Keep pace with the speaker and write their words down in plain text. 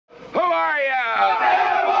are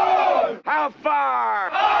you? How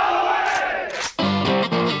far?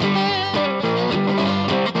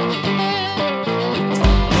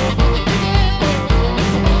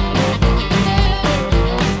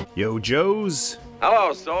 Yo, Joes!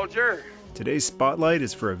 Hello, soldier. Today's spotlight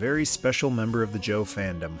is for a very special member of the Joe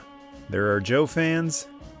fandom. There are Joe fans,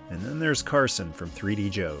 and then there's Carson from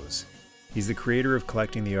 3D Joes. He's the creator of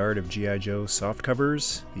Collecting the Art of G.I. Joe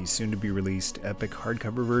softcovers, the soon-to-be-released epic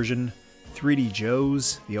hardcover version, 3D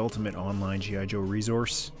Joes, the ultimate online G.I. Joe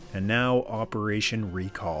resource, and now Operation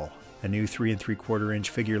Recall, a new 3 3/4-inch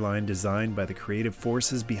figure line designed by the creative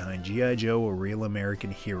forces behind G.I. Joe, a real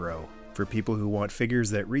American hero, for people who want figures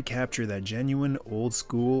that recapture that genuine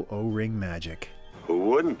old-school O-ring magic. Who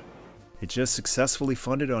wouldn't? It just successfully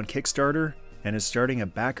funded on Kickstarter and is starting a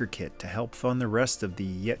backer kit to help fund the rest of the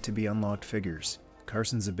yet-to-be-unlocked figures.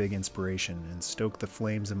 Carson's a big inspiration and stoked the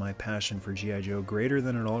flames of my passion for G.I. Joe greater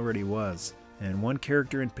than it already was. And one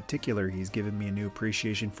character in particular he's given me a new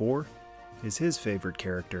appreciation for is his favorite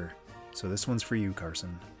character. So this one's for you,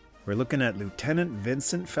 Carson. We're looking at Lieutenant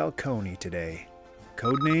Vincent Falcone today.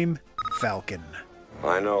 Codename Falcon.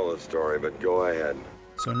 I know the story, but go ahead.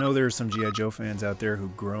 So I know there are some G.I. Joe fans out there who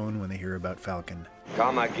groan when they hear about Falcon.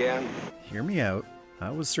 Come again? Hear me out. I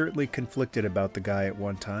was certainly conflicted about the guy at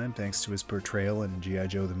one time thanks to his portrayal in G.I.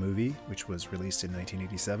 Joe the movie, which was released in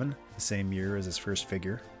 1987, the same year as his first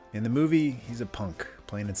figure. In the movie, he's a punk,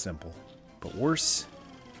 plain and simple. But worse,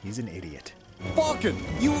 he's an idiot. Falcon,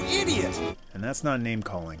 you idiot! And that's not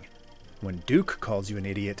name-calling. When Duke calls you an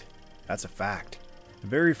idiot, that's a fact. The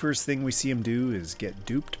very first thing we see him do is get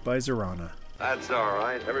duped by Zorana. That's all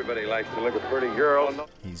right. Everybody likes to look at pretty girls.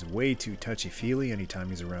 He's way too touchy-feely anytime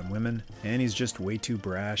he's around women, and he's just way too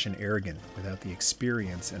brash and arrogant without the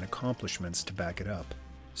experience and accomplishments to back it up.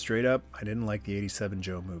 Straight up, I didn't like the 87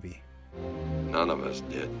 Joe movie. None of us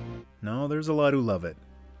did. No, there's a lot who love it,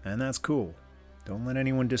 and that's cool. Don't let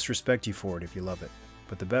anyone disrespect you for it if you love it.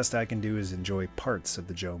 But the best I can do is enjoy parts of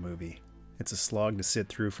the Joe movie. It's a slog to sit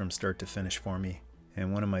through from start to finish for me,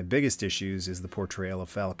 and one of my biggest issues is the portrayal of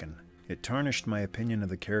Falcon. It tarnished my opinion of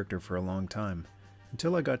the character for a long time,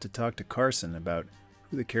 until I got to talk to Carson about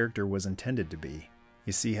who the character was intended to be.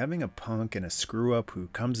 You see, having a punk and a screw-up who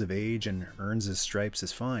comes of age and earns his stripes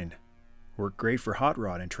is fine. Worked great for Hot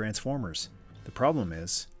Rod and Transformers. The problem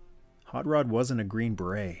is, Hot Rod wasn't a Green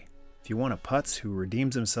Beret. If you want a putz who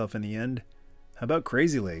redeems himself in the end, how about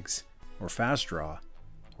Crazy Legs, or Fast Draw,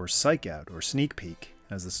 or Psych Out, or Sneak Peek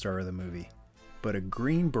as the star of the movie? But a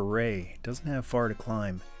Green Beret doesn't have far to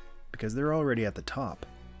climb, because they're already at the top.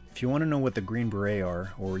 If you want to know what the Green Beret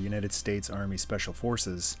are, or United States Army Special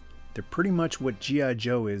Forces, they're pretty much what G.I.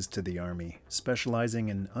 Joe is to the Army, specializing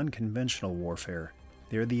in unconventional warfare.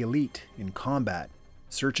 They're the elite in combat,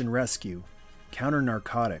 search and rescue,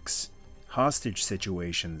 counter-narcotics, hostage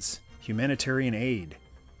situations, humanitarian aid,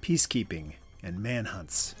 peacekeeping, and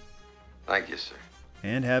manhunts. Thank you, sir.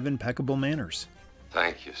 And have impeccable manners.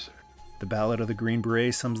 Thank you, sir. The Ballad of the Green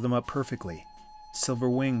Beret sums them up perfectly. Silver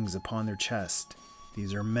wings upon their chest.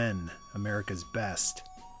 These are men, America's best.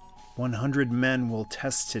 100 men will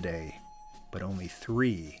test today, but only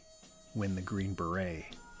 3 win the Green Beret.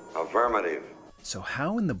 Affirmative. So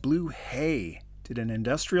how in the blue hay did an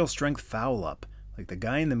industrial strength foul-up, like the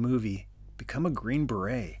guy in the movie, become a Green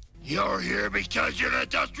Beret? You're here because you're an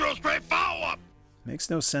industrial strength follow-up! Makes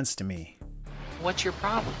no sense to me. What's your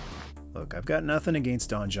problem? Look, I've got nothing against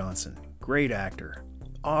Don Johnson. Great actor.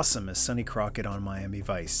 Awesome as Sonny Crockett on Miami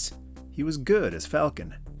Vice. He was good as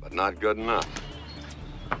Falcon. But not good enough.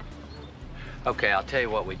 Okay, I'll tell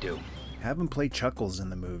you what we do. Have him play Chuckles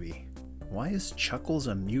in the movie. Why is Chuckles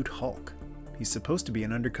a mute Hulk? He's supposed to be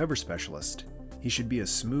an undercover specialist. He should be a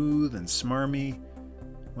smooth and smarmy,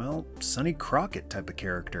 well, Sonny Crockett type of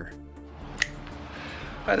character.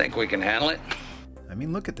 I think we can handle it. I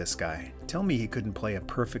mean, look at this guy. Tell me he couldn't play a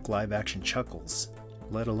perfect live-action Chuckles,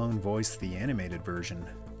 let alone voice the animated version.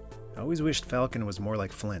 I always wished Falcon was more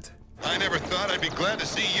like Flint. I never thought I'd be glad to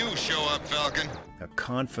see you show up, Falcon. A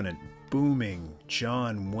confident, booming,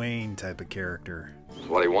 John Wayne type of character. That's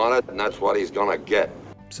what he wanted, and that's what he's gonna get.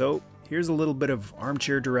 So, here's a little bit of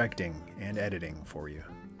armchair directing and editing for you.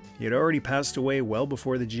 He had already passed away well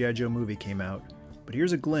before the G.I. Joe movie came out, but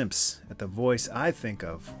here's a glimpse at the voice I think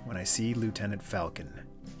of when I see Lieutenant Falcon.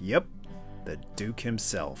 Yep, the Duke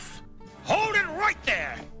himself. Hold it right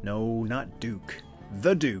there! No, not Duke.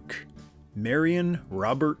 The Duke. Marion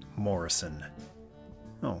Robert Morrison.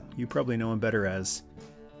 Oh, you probably know him better as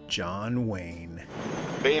John Wayne.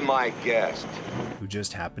 Be my guest. Who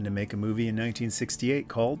just happened to make a movie in 1968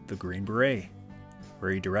 called The Green Beret,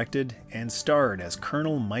 where he directed and starred as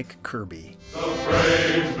Colonel Mike Kirby. The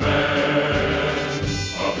brave man.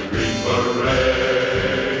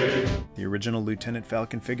 original Lieutenant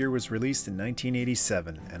Falcon figure was released in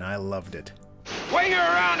 1987, and I loved it. Swing her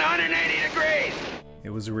around 180 degrees! It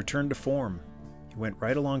was a return to form. He went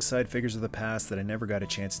right alongside figures of the past that I never got a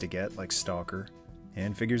chance to get, like Stalker,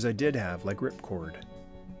 and figures I did have, like Ripcord.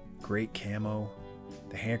 Great camo,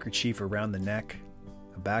 the handkerchief around the neck,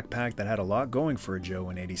 a backpack that had a lot going for a Joe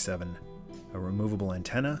in '87, a removable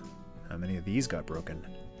antenna. How many of these got broken?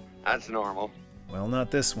 That's normal. Well,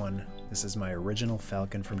 not this one. This is my original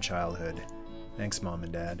Falcon from childhood. Thanks, Mom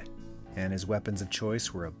and Dad. And his weapons of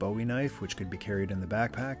choice were a Bowie knife, which could be carried in the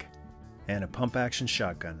backpack, and a pump-action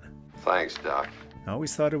shotgun. Thanks, Doc. I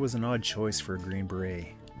always thought it was an odd choice for a Green Beret,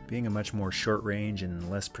 being a much more short-range and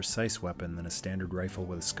less precise weapon than a standard rifle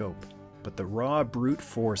with a scope. But the raw brute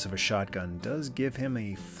force of a shotgun does give him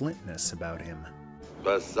a flintness about him.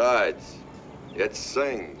 Besides, it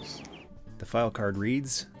sings. The file card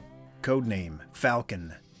reads, Codename,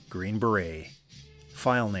 Falcon, Green Beret.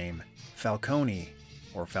 File name, Falcone,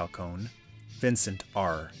 or Falcone, Vincent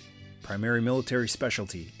R. Primary military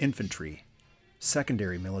specialty, infantry.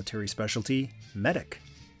 Secondary military specialty, medic.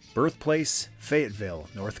 Birthplace, Fayetteville,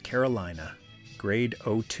 North Carolina. Grade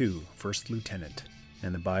 02, First Lieutenant.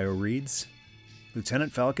 And the bio reads,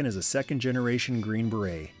 Lieutenant Falcon is a second-generation Green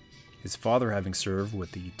Beret, his father having served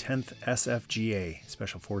with the 10th SFGA,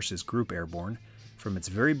 Special Forces Group Airborne, from its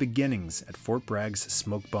very beginnings at Fort Bragg's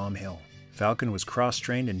Smoke Bomb Hill. Falcon was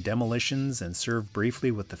cross-trained in demolitions and served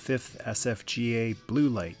briefly with the 5th SFGA Blue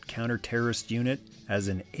Light Counter-Terrorist Unit as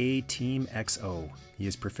an A-Team XO. He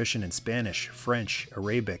is proficient in Spanish, French,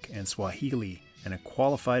 Arabic, and Swahili, and a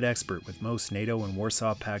qualified expert with most NATO and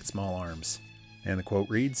Warsaw Pact small arms. And the quote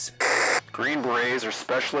reads, Green Berets are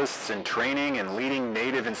specialists in training and leading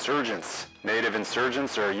native insurgents. Native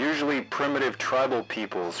insurgents are usually primitive tribal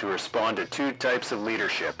peoples who respond to two types of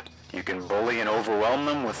leadership. You can bully and overwhelm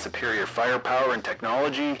them with superior firepower and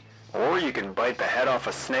technology, or you can bite the head off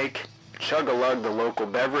a snake, chug-a-lug the local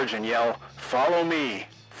beverage, and yell, "Follow me!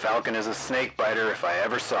 Falcon is a snake biter if I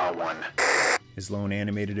ever saw one." His lone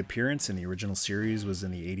animated appearance in the original series was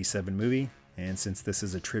in the '87 movie, and since this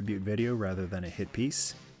is a tribute video rather than a hit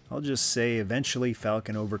piece, I'll just say eventually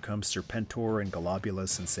Falcon overcomes Serpentor and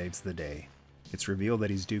Globulus and saves the day. It's revealed that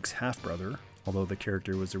he's Duke's half-brother, although the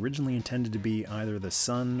character was originally intended to be either the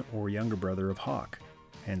son or younger brother of Hawk,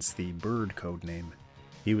 hence the Bird codename.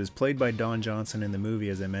 He was played by Don Johnson in the movie,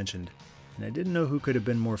 as I mentioned, and I didn't know who could have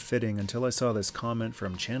been more fitting until I saw this comment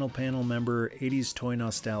from channel panel member 80s Toy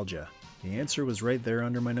Nostalgia. The answer was right there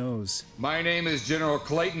under my nose. My name is General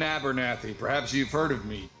Clayton Abernathy. Perhaps you've heard of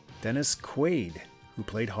me. Dennis Quaid, who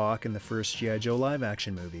played Hawk in the first G.I. Joe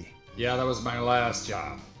live-action movie. Yeah, that was my last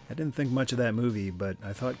job. I didn't think much of that movie, but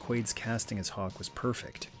I thought Quaid's casting as Hawk was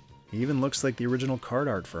perfect. He even looks like the original card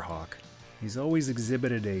art for Hawk. He's always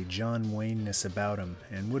exhibited a John Wayne-ness about him,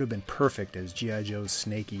 and would have been perfect as G.I. Joe's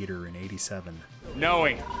Snake Eater in '87.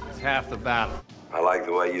 Knowing is half the battle. I like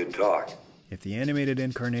the way you talk. If the animated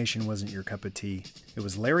incarnation wasn't your cup of tea, it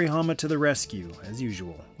was Larry Hama to the rescue, as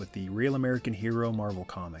usual, with the Real American Hero Marvel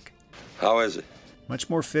comic. How is it? Much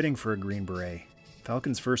more fitting for a Green Beret.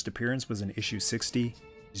 Falcon's first appearance was in issue 60.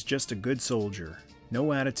 He's just a good soldier,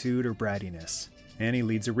 no attitude or brattiness, and he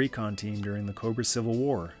leads a recon team during the Cobra Civil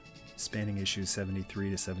War, spanning issues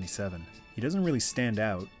 73 to 77. He doesn't really stand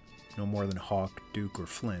out, no more than Hawk, Duke, or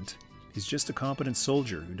Flint. He's just a competent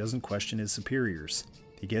soldier who doesn't question his superiors.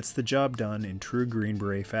 He gets the job done in true Green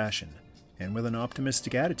Beret fashion, and with an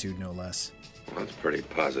optimistic attitude no less. That's pretty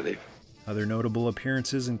positive. Other notable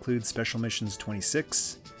appearances include Special Missions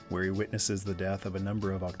 26, where he witnesses the death of a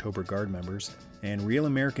number of October Guard members, and Real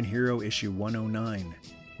American Hero issue 109,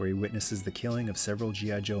 where he witnesses the killing of several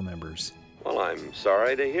G.I. Joe members. Well, I'm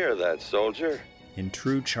sorry to hear that, soldier. In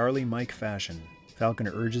true Charlie Mike fashion, Falcon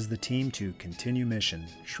urges the team to continue mission,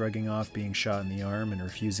 shrugging off being shot in the arm and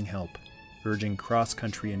refusing help, urging Cross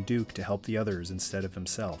Country and Duke to help the others instead of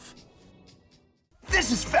himself.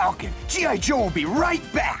 This is Falcon. G.I. Joe will be right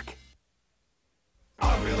back.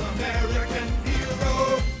 A real American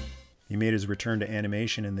hero. He made his return to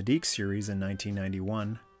animation in the Deke series in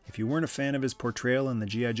 1991. If you weren't a fan of his portrayal in the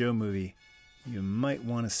G.I. Joe movie, you might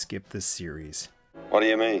want to skip this series. What do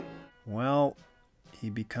you mean? Well, he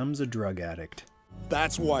becomes a drug addict.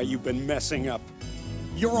 That's why you've been messing up.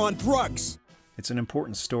 You're on drugs! It's an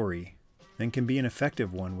important story, and can be an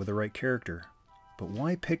effective one with the right character. But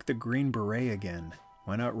why pick the Green Beret again?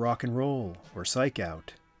 Why not rock and roll, or psych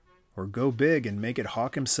out? Or go big and make it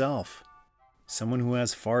Hawk himself? Someone who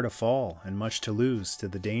has far to fall and much to lose to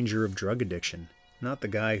the danger of drug addiction. Not the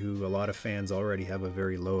guy who a lot of fans already have a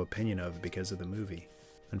very low opinion of because of the movie.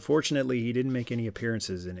 Unfortunately, he didn't make any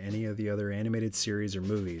appearances in any of the other animated series or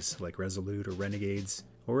movies, like Resolute or Renegades,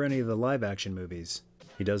 or any of the live-action movies.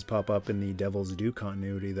 He does pop up in the Devil's Due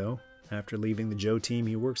continuity, though. After leaving the Joe team,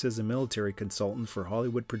 he works as a military consultant for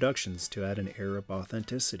Hollywood Productions to add an air of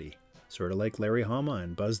authenticity, sort of like Larry Hama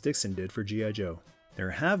and Buzz Dixon did for G.I. Joe.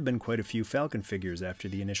 There have been quite a few Falcon figures after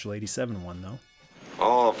the initial '87 one, though.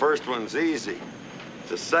 Oh, the first one's easy. It's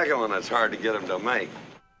the second one that's hard to get him to make.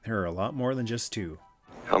 There are a lot more than just 2.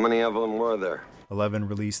 How many of them were there? 11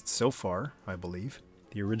 released so far, I believe.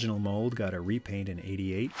 The original mold got a repaint in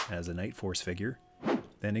 '88 as a Night Force figure,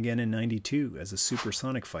 then again in '92 as a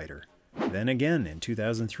supersonic fighter, then again in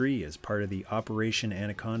 2003 as part of the Operation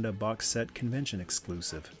Anaconda box set convention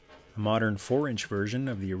exclusive. A modern 4-inch version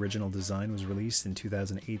of the original design was released in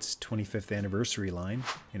 2008's 25th anniversary line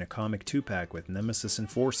in a comic 2-pack with Nemesis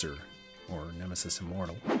Enforcer, or Nemesis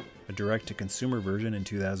Immortal, a direct-to-consumer version in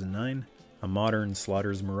 2009, a modern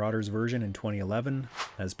Slaughter's Marauders version in 2011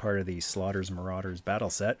 as part of the Slaughter's Marauders battle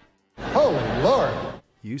set. Holy Lord!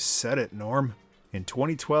 You said it, Norm. In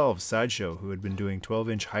 2012, Sideshow, who had been doing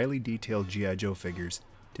 12-inch highly detailed G.I. Joe figures,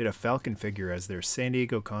 did a Falcon figure as their San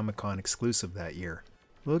Diego Comic-Con exclusive that year.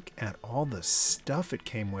 Look at all the stuff it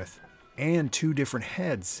came with, and 2 different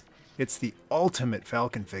heads. It's the ultimate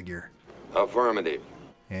Falcon figure. Affirmative.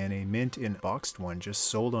 And a mint in boxed one just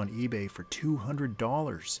sold on eBay for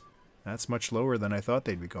 $200. That's much lower than I thought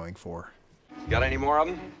they'd be going for. Got any more of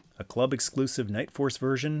them? A club exclusive Night Force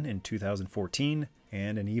version in 2014,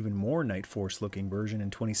 and an even more Night Force looking version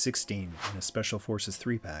in 2016 in a Special Forces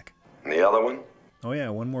 3-pack. And the other one? Oh yeah,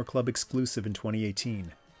 one more club exclusive in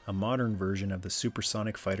 2018, a modern version of the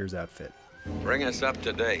Supersonic Fighters outfit. Bring us up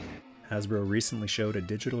to date. Hasbro recently showed a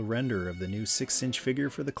digital render of the new 6-inch figure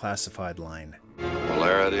for the classified line. Well,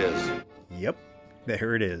 there it is. Yep,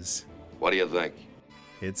 there it is. What do you think?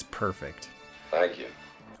 It's perfect. Thank you.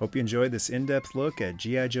 Hope you enjoyed this in-depth look at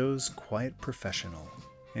G.I. Joe's Quiet Professional.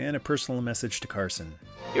 And a personal message to Carson.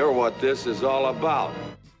 You're what this is all about.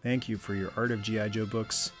 Thank you for your Art of G.I. Joe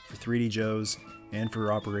books, for 3D Joes, and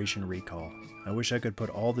for Operation Recall. I wish I could put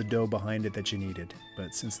all the dough behind it that you needed,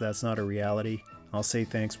 but since that's not a reality, I'll say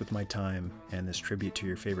thanks with my time and this tribute to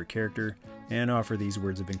your favorite character, and offer these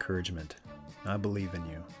words of encouragement. I believe in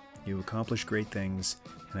you. You've accomplished great things,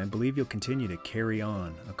 and I believe you'll continue to carry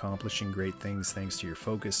on accomplishing great things thanks to your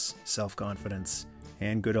focus, self-confidence,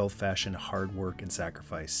 and good old-fashioned hard work and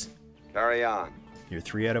sacrifice. Carry on. You're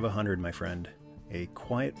 3 out of 100, my friend. A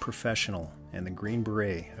quiet professional and the Green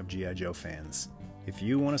Beret of G.I. Joe fans. If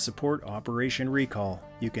you want to support Operation Recall,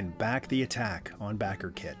 you can back the attack on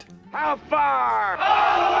BackerKit. How far?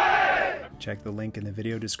 All the way! Check the link in the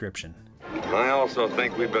video description. I also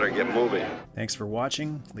think we better get moving. Thanks for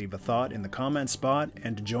watching. Leave a thought in the comment spot,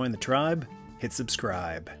 and to join the tribe, hit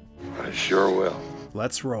subscribe. I sure will.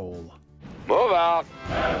 Let's roll. Move out.